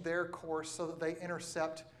change their course so that they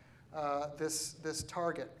intercept this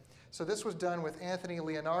target. So this was done with Anthony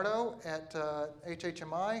Leonardo at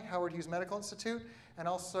HHMI, Howard Hughes Medical Institute, and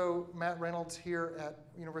also Matt Reynolds here at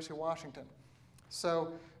University of Washington.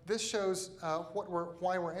 So this shows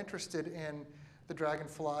why we're interested in the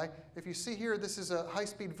dragonfly. If you see here, this is a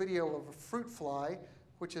high-speed video of a fruit fly,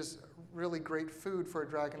 which is really great food for a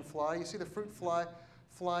dragonfly. You see the fruit fly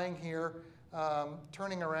flying here,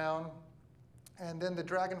 turning around, and then the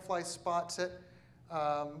dragonfly spots it,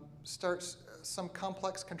 starts some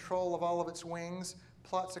complex control of all of its wings,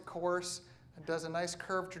 plots a course, and does a nice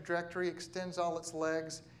curved trajectory, extends all its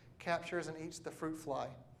legs, captures and eats the fruit fly.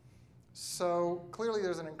 So clearly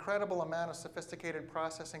there's an incredible amount of sophisticated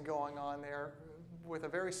processing going on there with a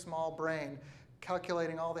very small brain,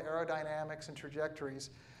 calculating all the aerodynamics and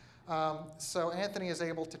trajectories. So Anthony is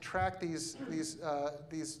able to track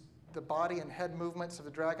the body and head movements of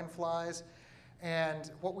the dragonflies. And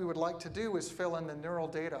what we would like to do is fill in the neural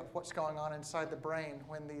data of what's going on inside the brain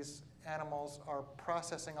when these animals are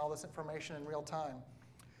processing all this information in real time.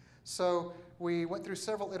 So we went through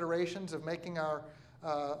several iterations of making our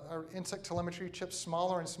insect telemetry chips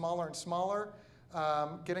smaller and smaller and smaller,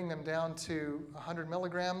 getting them down to 100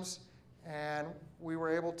 milligrams. And we were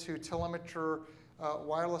able to telemeter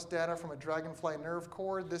wireless data from a dragonfly nerve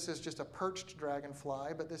cord. This is just a perched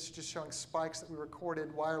dragonfly, but this is just showing spikes that we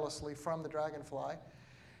recorded wirelessly from the dragonfly.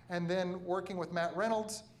 And then working with Matt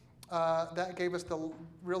Reynolds, that gave us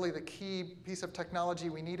really the key piece of technology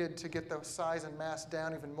we needed to get the size and mass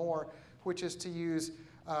down even more, which is to use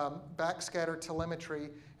backscatter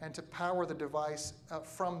telemetry and to power the device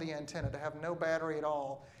from the antenna, to have no battery at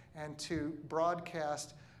all, and to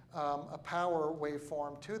broadcast a power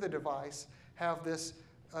waveform to the device, have this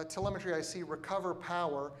telemetry IC recover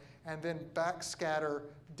power, and then backscatter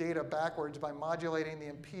data backwards by modulating the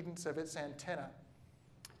impedance of its antenna.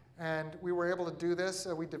 And we were able to do this.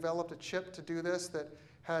 We developed a chip to do this that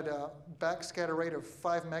had a backscatter rate of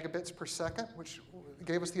 5 megabits per second, which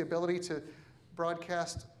gave us the ability to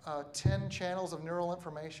broadcast 10 channels of neural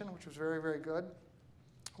information, which was very, very good.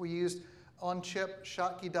 We used on-chip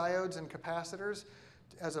Schottky diodes and capacitors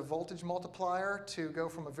as a voltage multiplier to go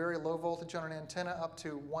from a very low voltage on an antenna up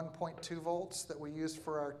to 1.2 volts that we used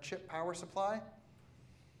for our chip power supply.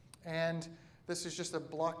 And this is just a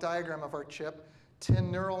block diagram of our chip.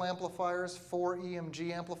 10 neural amplifiers, 4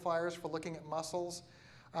 EMG amplifiers for looking at muscles,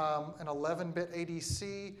 an 11-bit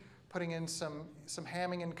ADC, putting in some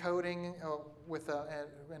Hamming encoding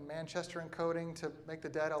and Manchester encoding to make the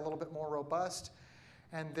data a little bit more robust,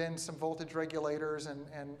 and then some voltage regulators and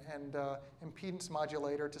impedance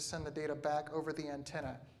modulator to send the data back over the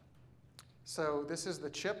antenna. So this is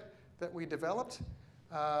the chip that we developed,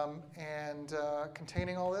 and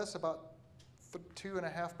containing all this, about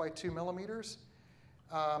 2.5 by 2 millimeters.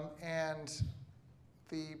 And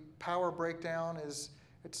the power breakdown is,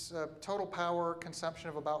 it's a total power consumption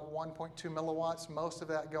of about 1.2 milliwatts, most of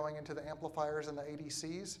that going into the amplifiers and the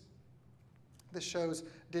ADCs. This shows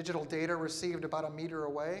digital data received about 1 meter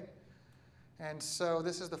away. And so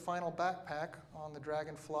this is the final backpack on the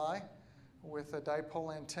Dragonfly with a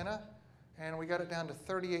dipole antenna. And we got it down to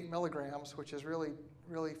 38 milligrams, which is really,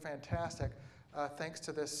 really fantastic, thanks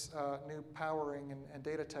to this new powering and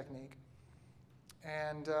data technique.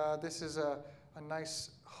 And this is a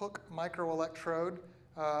nice hook microelectrode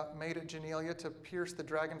made at Genelia to pierce the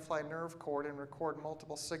Dragonfly nerve cord and record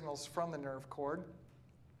multiple signals from the nerve cord.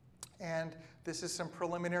 And this is some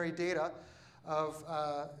preliminary data of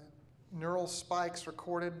neural spikes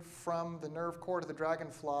recorded from the nerve cord of the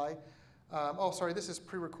Dragonfly. Oh, sorry, this is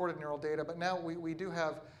pre-recorded neural data, but now we do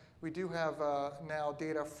have now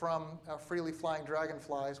data from freely flying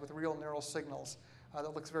dragonflies with real neural signals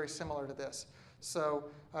that looks very similar to this. So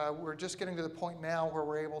we're just getting to the point now where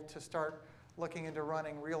we're able to start looking into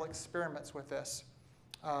running real experiments with this.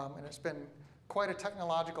 And it's been quite a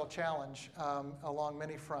technological challenge along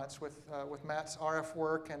many fronts with Matt's RF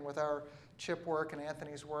work and with our chip work and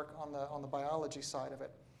Anthony's work on the biology side of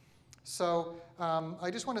it. So I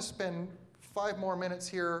just want to spend 5 more minutes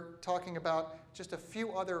here talking about just a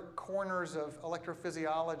few other corners of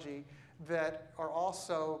electrophysiology that are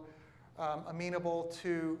also amenable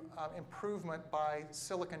to improvement by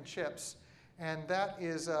silicon chips. And that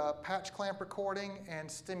is patch clamp recording and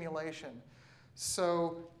stimulation.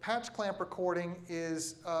 So patch clamp recording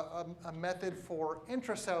is a method for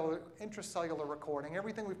intracellular recording.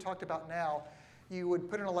 Everything we've talked about now, you would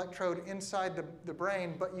put an electrode inside the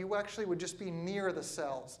brain, but you actually would just be near the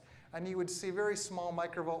cells. And you would see very small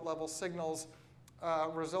microvolt level signals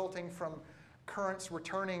resulting from currents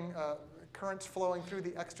flowing through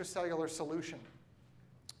the extracellular solution.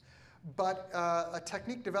 But a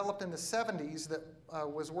technique developed in the 70s that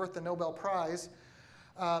was worth the Nobel Prize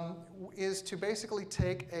is to basically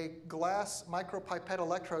take a glass micropipette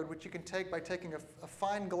electrode, which you can take by taking a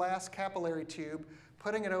fine glass capillary tube,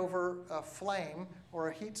 putting it over a flame or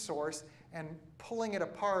a heat source, and pulling it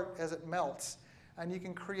apart as it melts. And you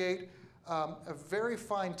can create a very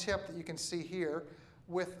fine tip that you can see here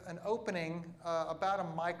with an opening about a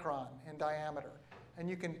micron in diameter. And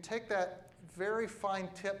you can take that very fine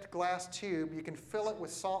tipped glass tube, you can fill it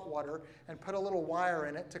with salt water and put a little wire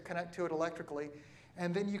in it to connect to it electrically.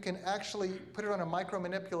 And then you can actually put it on a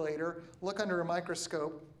micromanipulator, look under a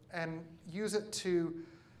microscope, and use it to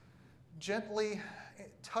gently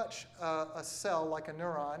touch a cell like a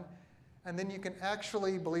neuron. And then you can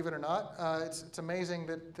actually, believe it or not, it's amazing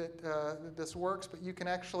that this works, but you can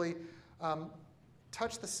actually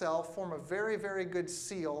touch the cell, form a very, very good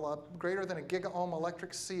seal, greater than a gigaohm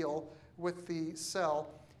electric seal with the cell,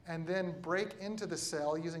 and then break into the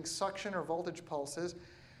cell using suction or voltage pulses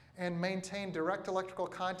and maintain direct electrical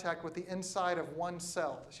contact with the inside of one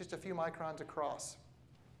cell. It's just a few microns across.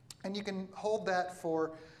 And you can hold that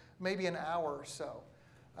for maybe an hour or so.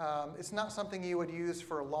 It's not something you would use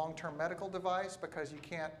for a long-term medical device because you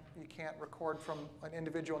can't record from an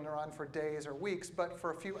individual neuron for days or weeks, but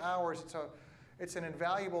for a few hours it's an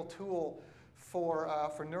invaluable tool for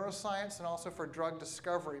neuroscience and also for drug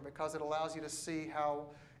discovery because it allows you to see how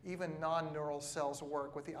even non-neural cells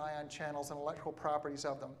work with the ion channels and electrical properties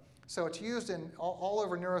of them. So it's used in all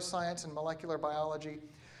over neuroscience and molecular biology.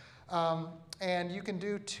 And you can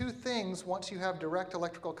do two things once you have direct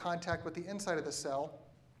electrical contact with the inside of the cell.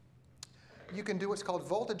 You can do what's called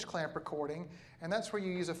voltage clamp recording, and that's where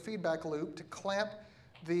you use a feedback loop to clamp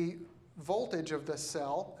the voltage of the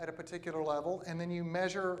cell at a particular level, and then you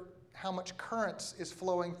measure how much current is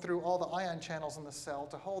flowing through all the ion channels in the cell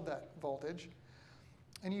to hold that voltage.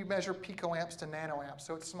 And you measure picoamps to nanoamps,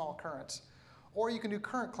 so it's small currents. Or you can do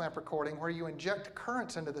current clamp recording, where you inject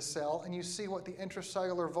currents into the cell and you see what the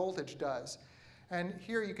intracellular voltage does. And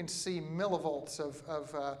here you can see millivolts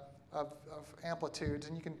of amplitudes,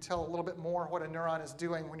 and you can tell a little bit more what a neuron is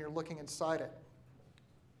doing when you're looking inside it.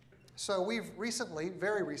 So we've recently,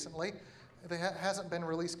 very recently, it hasn't been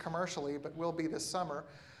released commercially, but will be this summer,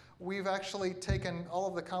 we've actually taken all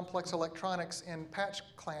of the complex electronics in patch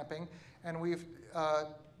clamping, and we've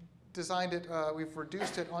designed it, we've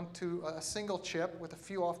reduced it onto a single chip with a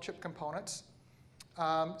few off-chip components,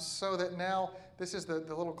 so that now this is the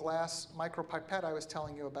little glass micropipette I was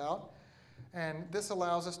telling you about. And this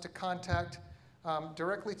allows us to contact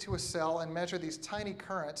directly to a cell and measure these tiny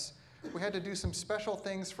currents. We had to do some special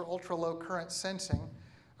things for ultra-low current sensing.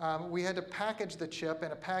 We had to package the chip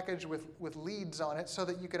in a package with leads on it so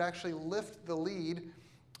that you could actually lift the lead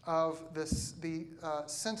of the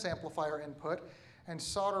sense amplifier input and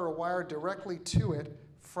solder a wire directly to it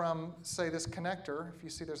from, say, this connector. If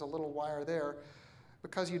you see there's a little wire there.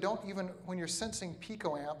 Because you don't even, when you're sensing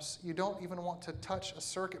picoamps, you don't even want to touch a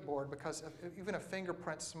circuit board because even a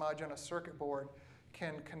fingerprint smudge on a circuit board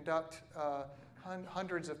can conduct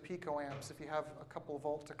hundreds of picoamps if you have a couple of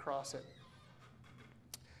volts across it.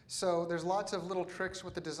 So there's lots of little tricks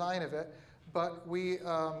with the design of it, but we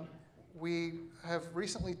have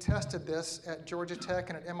recently tested this at Georgia Tech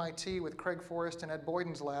and at MIT with Craig Forrest and Ed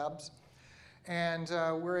Boyden's labs, and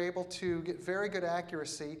we're able to get very good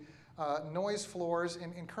accuracy. Noise floors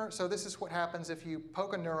in current. So this is what happens if you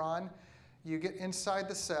poke a neuron, you get inside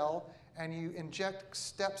the cell, and you inject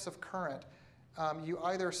steps of current. You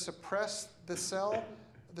either suppress the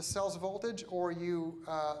cell's voltage, or if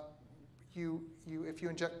you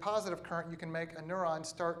inject positive current, you can make a neuron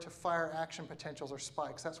start to fire action potentials or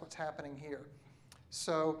spikes. That's what's happening here.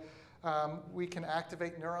 So we can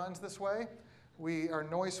activate neurons this way. Our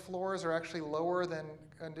noise floors are actually lower than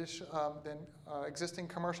existing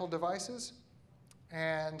commercial devices.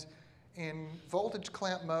 And in voltage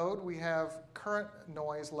clamp mode, we have current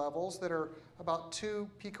noise levels that are about 2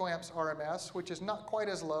 picoamps RMS, which is not quite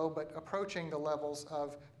as low, but approaching the levels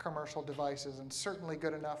of commercial devices, and certainly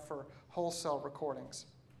good enough for whole cell recordings.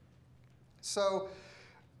 So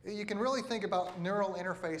you can really think about neural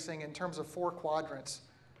interfacing in terms of 4 quadrants: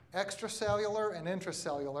 extracellular and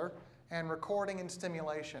intracellular, and recording and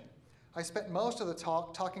stimulation. I spent most of the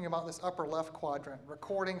talk talking about this upper left quadrant,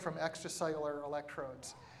 recording from extracellular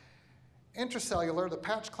electrodes. Intracellular, the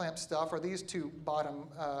patch clamp stuff, are these two bottom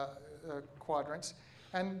quadrants.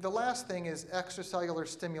 And the last thing is extracellular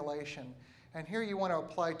stimulation. And here you want to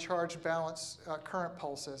apply charge balance current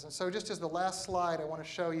pulses. And so just as the last slide, I want to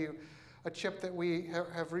show you a chip that we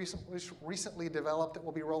have recently developed that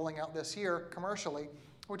we'll be rolling out this year commercially,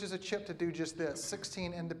 which is a chip to do just this,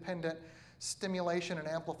 16 independent stimulation and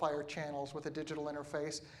amplifier channels with a digital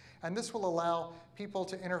interface. And this will allow people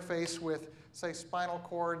to interface with, say, spinal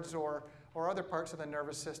cords or other parts of the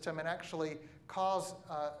nervous system and actually cause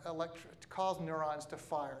neurons to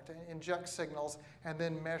fire, to inject signals, and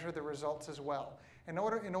then measure the results as well. In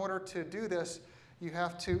order to do this, you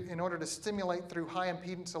have to, in order to stimulate through high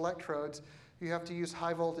impedance electrodes, you have to use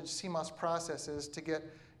high voltage CMOS processes to get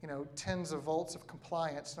tens of volts of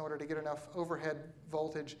compliance in order to get enough overhead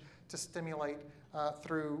voltage to stimulate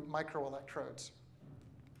through microelectrodes.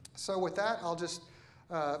 So with that, I'll just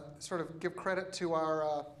sort of give credit to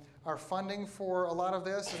our funding for a lot of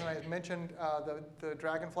this. As I mentioned, the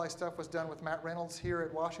Dragonfly stuff was done with Matt Reynolds here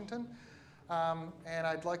at Washington. And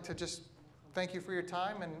I'd like to just thank you for your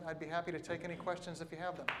time, and I'd be happy to take any questions if you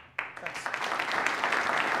have them. Thanks.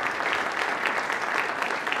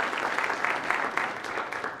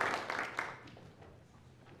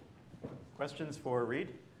 Questions for Reid?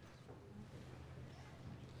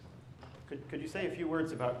 Could you say a few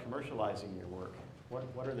words about commercializing your work?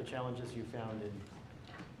 What are the challenges you found in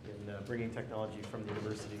bringing technology from the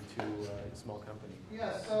university to a small company?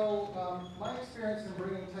 Yeah, so my experience in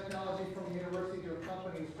bringing technology from the university to a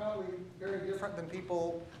company is probably very different than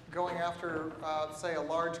people going after, say, a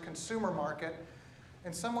large consumer market.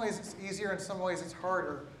 In some ways it's easier, in some ways it's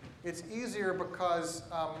harder. It's easier because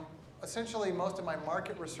essentially most of my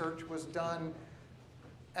market research was done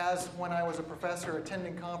as when I was a professor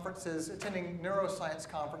attending conferences, attending neuroscience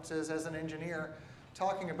conferences as an engineer,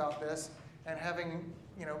 talking about this and having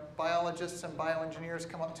biologists and bioengineers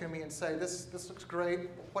come up to me and say, this looks great,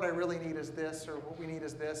 what I really need is this, or what we need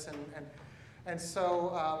is this. And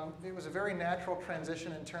so it was a very natural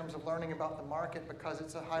transition in terms of learning about the market because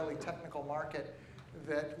it's a highly technical market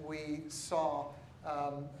that we saw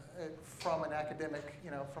from an academic,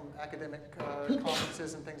 from academic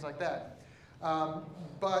conferences and things like that.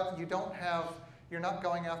 But you're not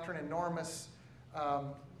going after an enormous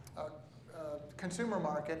consumer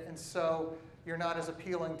market, and so you're not as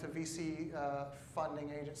appealing to VC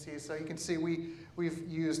funding agencies. So you can see we've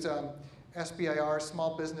used SBIR,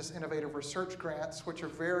 Small Business Innovative Research Grants, which are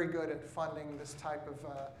very good at funding this type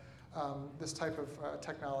of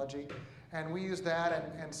technology. And we use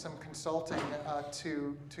that and some consulting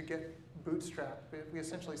to get bootstrapped. We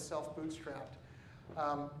essentially self-bootstrapped.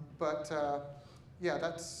 Yeah,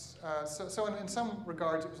 that's so in some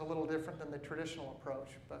regards it was a little different than the traditional approach.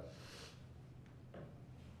 But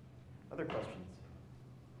other questions?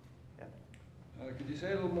 Yeah. Could you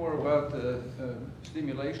say a little more about the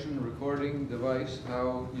stimulation recording device,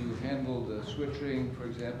 how you handle the switching, for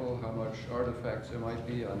example, how much artifacts there might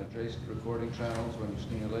be on adjacent recording channels when you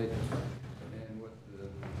stimulate, and what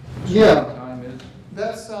the time is?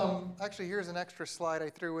 That's actually, here's an extra slide I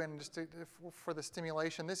threw in just for the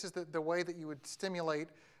stimulation. This is the way that you would stimulate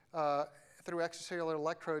through extracellular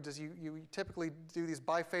electrodes. Is you typically do these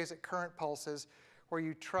biphasic current pulses where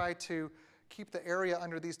you try to keep the area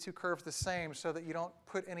under these two curves the same so that you don't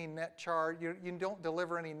put any net charge, you don't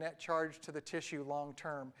deliver any net charge to the tissue long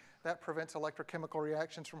term. That prevents electrochemical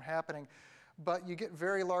reactions from happening. But you get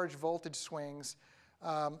very large voltage swings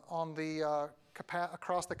on the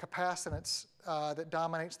across the capacitance that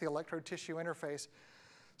dominates the electrode tissue interface.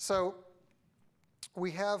 So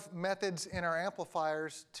we have methods in our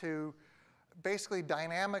amplifiers to basically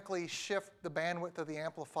dynamically shift the bandwidth of the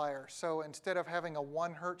amplifier. So instead of having a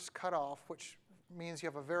 1 hertz cutoff, which means you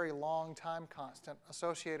have a very long time constant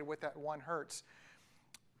associated with that 1 hertz,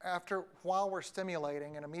 while we're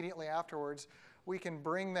stimulating and immediately afterwards, we can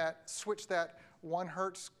switch that 1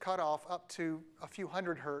 hertz cutoff up to a few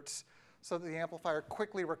hundred hertz so that the amplifier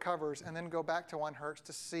quickly recovers and then go back to 1 hertz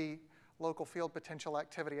to see local field potential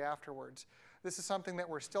activity afterwards. This is something that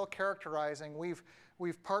we're still characterizing. We've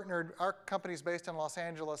partnered, our company's based in Los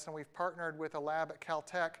Angeles, and we've partnered with a lab at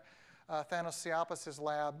Caltech, Thanos Siapas'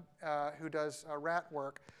 lab, who does rat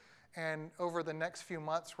work. And over the next few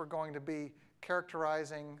months, we're going to be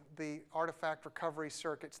characterizing the artifact recovery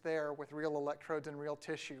circuits there with real electrodes and real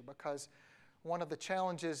tissue, because one of the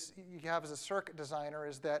challenges you have as a circuit designer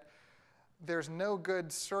is that there's no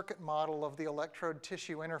good circuit model of the electrode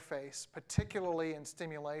tissue interface, particularly in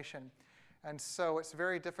stimulation. And so it's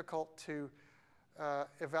very difficult to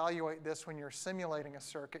evaluate this when you're simulating a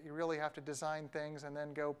circuit. You really have to design things and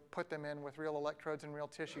then go put them in with real electrodes and real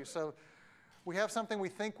tissue. So We have something we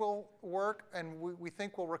think will work, and we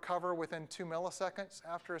think will recover within 2 milliseconds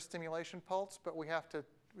after a stimulation pulse, but we have to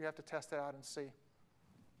test it out and see.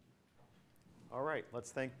 All right,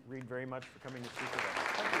 let's thank Reid very much for coming to speak with us.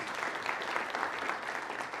 Thank you.